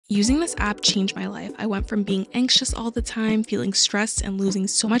Using this app changed my life. I went from being anxious all the time, feeling stressed, and losing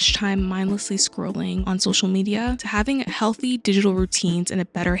so much time mindlessly scrolling on social media to having healthy digital routines and a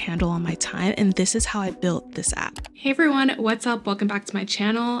better handle on my time. And this is how I built this app. Hey everyone, what's up? Welcome back to my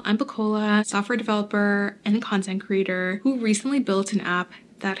channel. I'm Bacola, software developer and content creator who recently built an app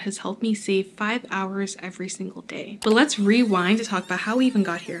that has helped me save 5 hours every single day. But let's rewind to talk about how we even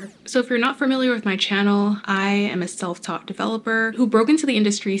got here. So if you're not familiar with my channel, I am a self-taught developer who broke into the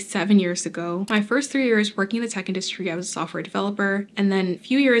industry 7 years ago. My first 3 years working in the tech industry, I was a software developer. And then a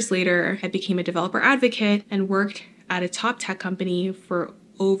few years later, I became a developer advocate and worked at a top tech company for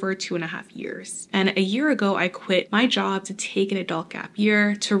over 2.5 years. And a year ago, I quit my job to take an adult gap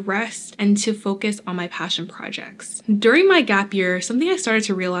year to rest and to focus on my passion projects. During my gap year, something I started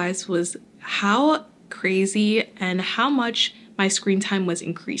to realize was how crazy and how much my screen time was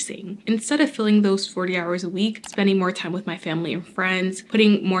increasing. Instead of filling those 40 hours a week, spending more time with my family and friends,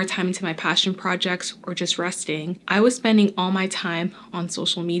 putting more time into my passion projects, or just resting, I was spending all my time on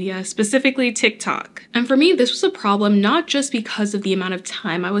social media, specifically TikTok. And for me, this was a problem not just because of the amount of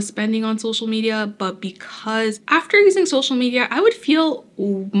time I was spending on social media, but because after using social media, I would feel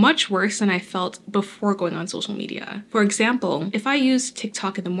much worse than I felt before going on social media. For example, if I used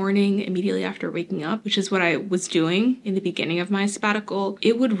TikTok in the morning immediately after waking up, which is what I was doing in the beginning of my sabbatical,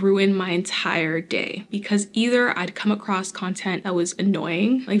 it would ruin my entire day because either I'd come across content that was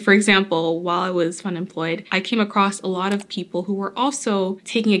annoying. Like for example, while I was unemployed, I came across a lot of people who were also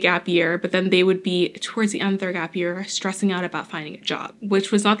taking a gap year, but then they would be towards the end of their gap year stressing out about finding a job,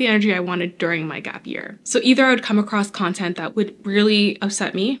 which was not the energy I wanted during my gap year. So either I would come across content that would really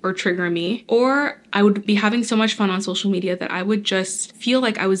upset me or trigger me, or I would be having so much fun on social media that I would just feel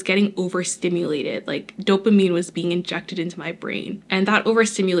like I was getting overstimulated, like dopamine was being injected into my brain. And that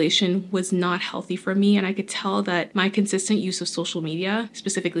overstimulation was not healthy for me. And I could tell that my consistent use of social media,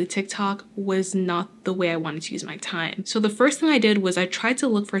 specifically TikTok, was not the way I wanted to use my time. So the first thing I did was I tried to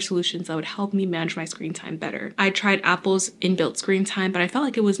look for solutions that would help me manage my screen time better. I tried Apple's inbuilt screen time, but I felt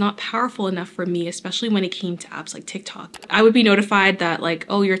like it was not powerful enough for me, especially when it came to apps like TikTok. I would be notified that like,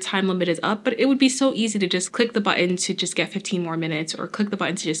 oh, your time limit is up, but it would be so easy to just click the button to just get 15 more minutes or click the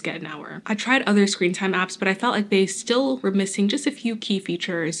button to just get an hour. I tried other screen time apps, but I felt like they still were missing just a few key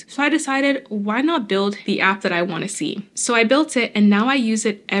features. So I decided, why not build the app that I want to see? So I built it and now I use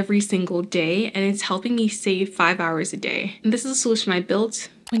it every single day and it's helping me save 5 hours a day. And this is a solution I built.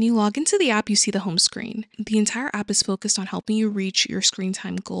 When you log into the app, you see the home screen. The entire app is focused on helping you reach your screen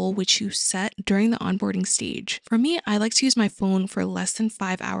time goal, which you set during the onboarding stage. For me, I like to use my phone for less than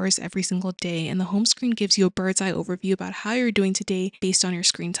 5 hours every single day, and the home screen gives you a bird's eye overview about how you're doing today based on your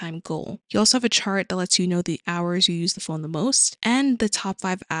screen time goal. You also have a chart that lets you know the hours you use the phone the most, and the top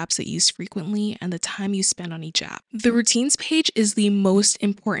 5 apps that you use frequently, and the time you spend on each app. The routines page is the most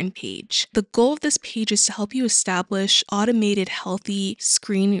important page. The goal of this page is to help you establish automated, healthy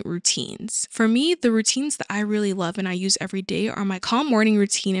screen routines. For me, the routines that I really love and I use every day are my calm morning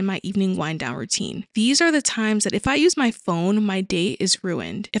routine and my evening wind down routine. These are the times that if I use my phone, my day is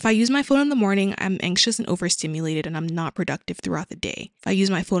ruined. If I use my phone in the morning, I'm anxious and overstimulated and I'm not productive throughout the day. If I use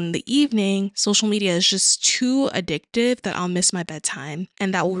my phone in the evening, social media is just too addictive that I'll miss my bedtime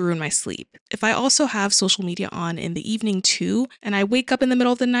and that will ruin my sleep. If I also have social media on in the evening too, and I wake up in the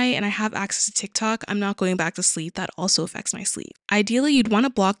middle of the night and I have access to TikTok, I'm not going back to sleep. That also affects my sleep. Ideally, you'd want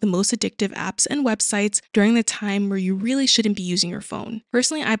to block the most addictive apps and websites during the time where you really shouldn't be using your phone.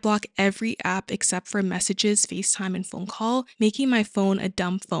 Personally, I block every app except for messages, FaceTime, and phone call, making my phone a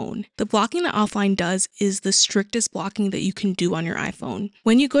dumb phone. The blocking that offline does is the strictest blocking that you can do on your iPhone.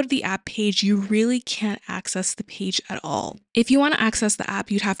 When you go to the app page, you really can't access the page at all. If you want to access the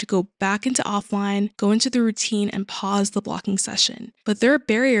app, you'd have to go back into offline, go into the routine, and pause the blocking session. But there are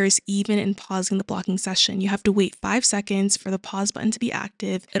barriers even in pausing the blocking session. You have to wait 5 seconds for the pause button to be active.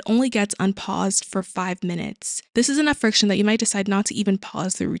 It only gets unpaused for 5 minutes. This is enough friction that you might decide not to even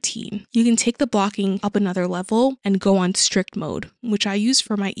pause the routine. You can take the blocking up another level and go on strict mode, which I use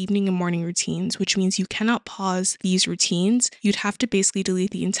for my evening and morning routines, which means you cannot pause these routines. You'd have to basically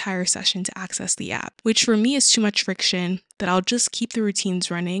delete the entire session to access the app, which for me is too much friction that I'll just keep the routines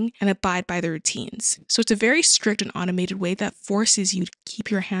running and abide by the routines. So it's a very strict and automated way that forces you to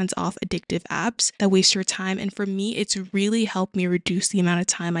keep your hands off addictive apps that waste your time. And for me, it's really helped me reduce the amount of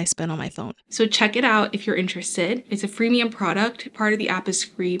time I spend on my phone. So check it out if you're interested. It's a freemium product. Part of the app is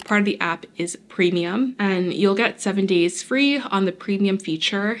free, part of the app is premium, and you'll get 7 days free on the premium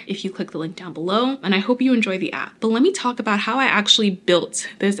feature if you click the link down below. And I hope you enjoy the app. But let me talk about how I actually built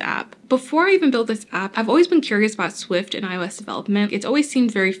this app. Before I even built this app, I've always been curious about Swift and iOS development. It's always seemed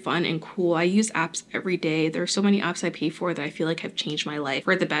very fun and cool. I use apps every day. There are so many apps I pay for that I feel like have changed my life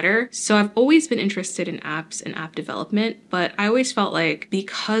for the better. So I've always been interested in apps and app development, but I always felt like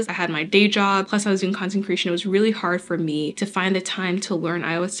because I had my day job, plus I was doing content creation, it was really hard for me to find the time to learn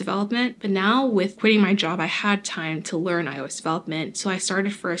iOS development. But now with quitting my job, I had time to learn iOS development. So I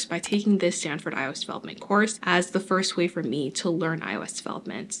started first by taking this Stanford iOS development course as the first way for me to learn iOS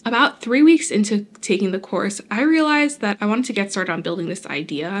development. About 3 weeks into taking the course, I realized that I wanted to get started on building this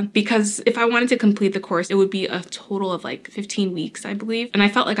idea, because if I wanted to complete the course, it would be a total of like 15 weeks, I believe. And I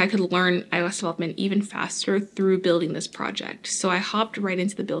felt like I could learn iOS development even faster through building this project. So I hopped right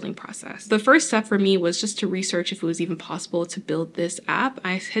into the building process. The first step for me was just to research if it was even possible to build this app.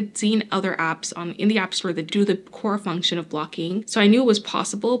 I had seen other apps in the App Store that do the core function of blocking. So I knew it was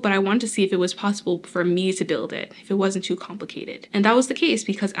possible, but I wanted to see if it was possible for me to build it, if it wasn't too complicated. And that was the case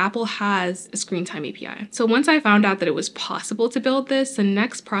because Apple has a screen time API. So once I found out that it was possible to build this, the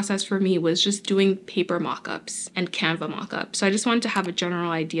next process for me was just doing paper mockups and Canva mockups. So I just wanted to have a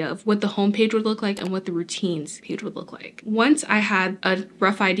general idea of what the homepage would look like and what the routines page would look like. Once I had a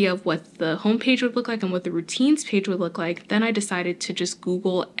rough idea of what the homepage would look like and what the routines page would look like, then I decided to just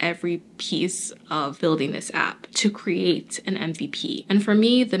Google every piece of building this app to create an MVP. And for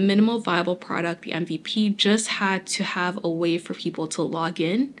me, the minimal viable product, the MVP, just had to have a way for people to log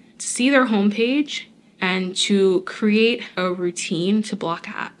in, to see their homepage, and to create a routine to block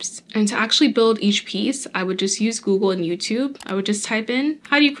apps. And to actually build each piece, I would just use Google and YouTube. I would just type in,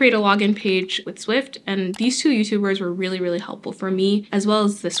 how do you create a login page with Swift? And these two YouTubers were really, really helpful for me, as well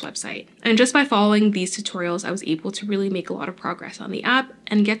as this website. And just by following these tutorials, I was able to really make a lot of progress on the app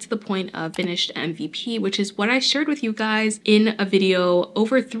and get to the point of finished MVP, which is what I shared with you guys in a video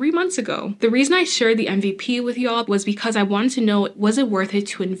over 3 months ago. The reason I shared the MVP with y'all was because I wanted to know, was it worth it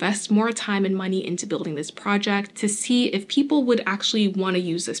to invest more time and money into building this project to see if people would actually want to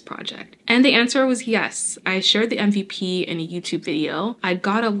use this project? And the answer was yes. I shared the MVP in a YouTube video. I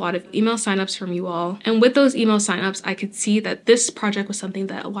got a lot of email signups from you all. And with those email signups, I could see that this project was something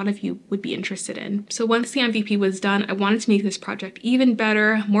that a lot of you would be interested in. So once the MVP was done, I wanted to make this project even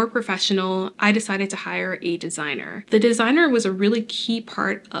better, more professional. I decided to hire a designer. The designer was a really key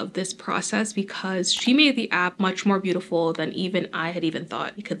part of this process because she made the app much more beautiful than even I had even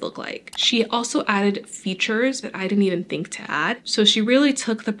thought it could look like. She also added features that I didn't even think to add. So she really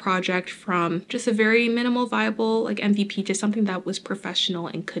took the project from just a very minimal viable like MVP to something that was professional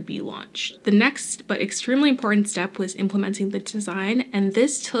and could be launched. The next but extremely important step was implementing the design, and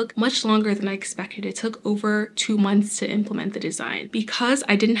this took much longer than I expected. It took over 2 months to implement the design. Because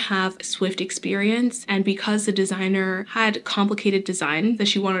I didn't have Swift experience and because the designer had complicated design that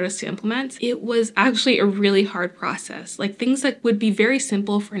she wanted us to implement, it was actually a really hard process. Like things that would be very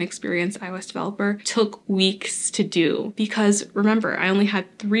simple for an experienced iOS developer took weeks to do, because remember, I only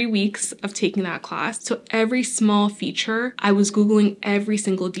had 3 weeks of taking that class. So every small feature, I was Googling every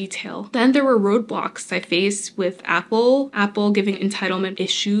single detail. Then there were roadblocks I faced with Apple giving entitlement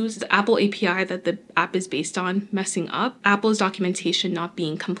issues, the Apple API that the app is based on messing up, Apple's documentation not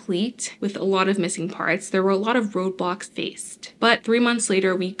being complete with a lot of missing parts. There were a lot of roadblocks faced. But 3 months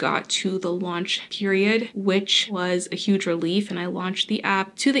later, we got to the launch period, which was a huge relief. And I launched the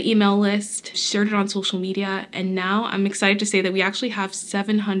app to the email list, shared it on social media, and now I'm excited to say that we actually have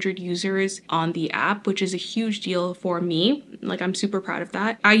 700 users on the app, which is a huge deal for me. Like, I'm super proud of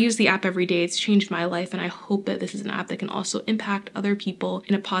that. I use the app every day. It's changed my life, and I hope that this is an app that can also impact other people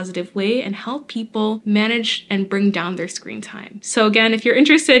in a positive way and help people manage and bring down their screen time. So again, if you're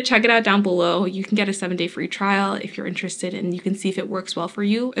interested, check it out down below. You can get a 7-day free trial if you're interested, and you can see if it works well for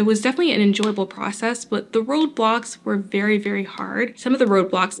you. It was definitely an enjoyable process, but the roadblocks were very, very hard. Some of the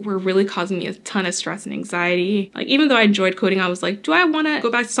roadblocks were really causing me a ton of stress and anxiety. Like, even though I enjoyed coding, I was like, do I want to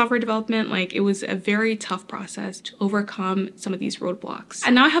go back to software development? Like, it was a very tough process to overcome some of these roadblocks.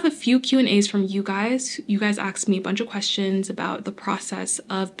 And now I have a few Q&As from you guys. You guys asked me a bunch of questions about the process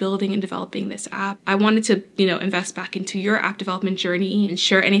of building and developing this app. I wanted to, invest back into your app development journey and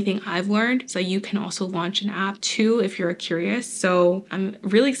share anything I've learned so you can also launch an app too if you're curious. So I'm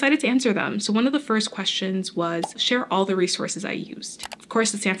really excited to answer them. So one of the first questions was, share all the resources I used. Of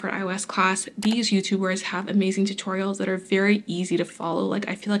course, the Stanford iOS class, these YouTubers have amazing tutorials that are very easy to follow. Like,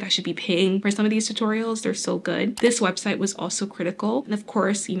 I feel like I should be paying for some of these tutorials. They're so good. This website was also critical. And of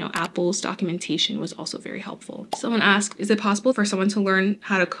course, Apple's documentation was also very helpful. Someone asked, is it possible for someone to learn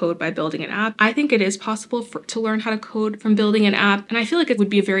how to code by building an app? I think it is possible to learn how to code from building an app. And I feel like it would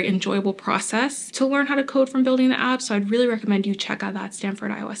be a very enjoyable process to learn how to code from building the app. So I'd really recommend you check out that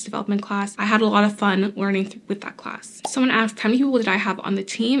Stanford iOS development class. I had a lot of fun learning with that class. Someone asked, how many people did I have on the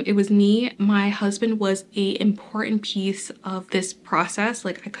team. It was me. My husband was an important piece of this process.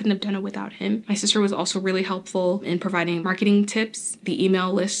 Like, I couldn't have done it without him. My sister was also really helpful in providing marketing tips. The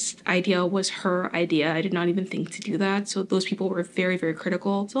email list idea was her idea. I did not even think to do that. So those people were very, very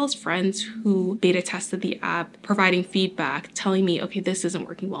critical, as well as friends who beta tested the app, providing feedback, telling me, okay, this isn't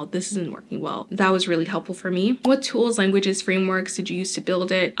working well, this isn't working well. That was really helpful for me. What tools, languages, frameworks did you use to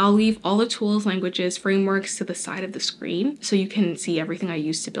build it? I'll leave all the tools, languages, frameworks to the side of the screen so you can see everything I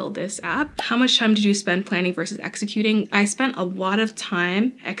used to build this app. How much time did you spend planning versus executing? I spent a lot of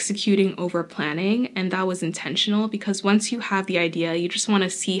time executing over planning, and that was intentional because once you have the idea, you just want to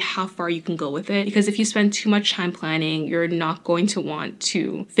see how far you can go with it, because if you spend too much time planning, you're not going to want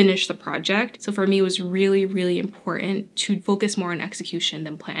to finish the project. So for me, it was really, really important to focus more on execution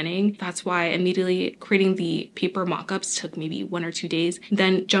than planning. That's why immediately creating the paper mockups took maybe 1 or 2 days,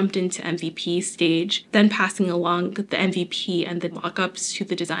 then jumped into MVP stage, then passing along the MVP and the mockups to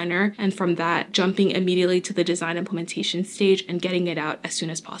the designer, and from that jumping immediately to the design implementation stage and getting it out as soon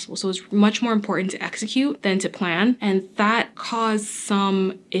as possible. So it's much more important to execute than to plan, and that caused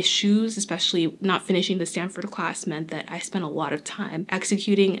some issues, especially not finishing the Stanford class meant that I spent a lot of time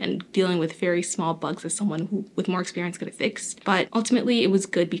executing and dealing with very small bugs as someone who with more experience could have fixed. But ultimately it was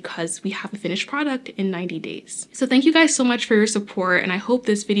good because we have a finished product in 90 days. So thank you guys so much for your support, and I hope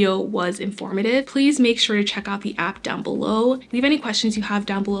this video was informative. Please make sure to check out the app down below. Leave any questions you have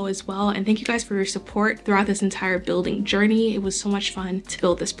down below as well, and thank you guys for your support throughout this entire building journey. It was so much fun to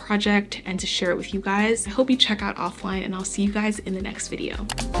build this project and to share it with you guys. I hope you check out Offline, and I'll see you guys in the next video.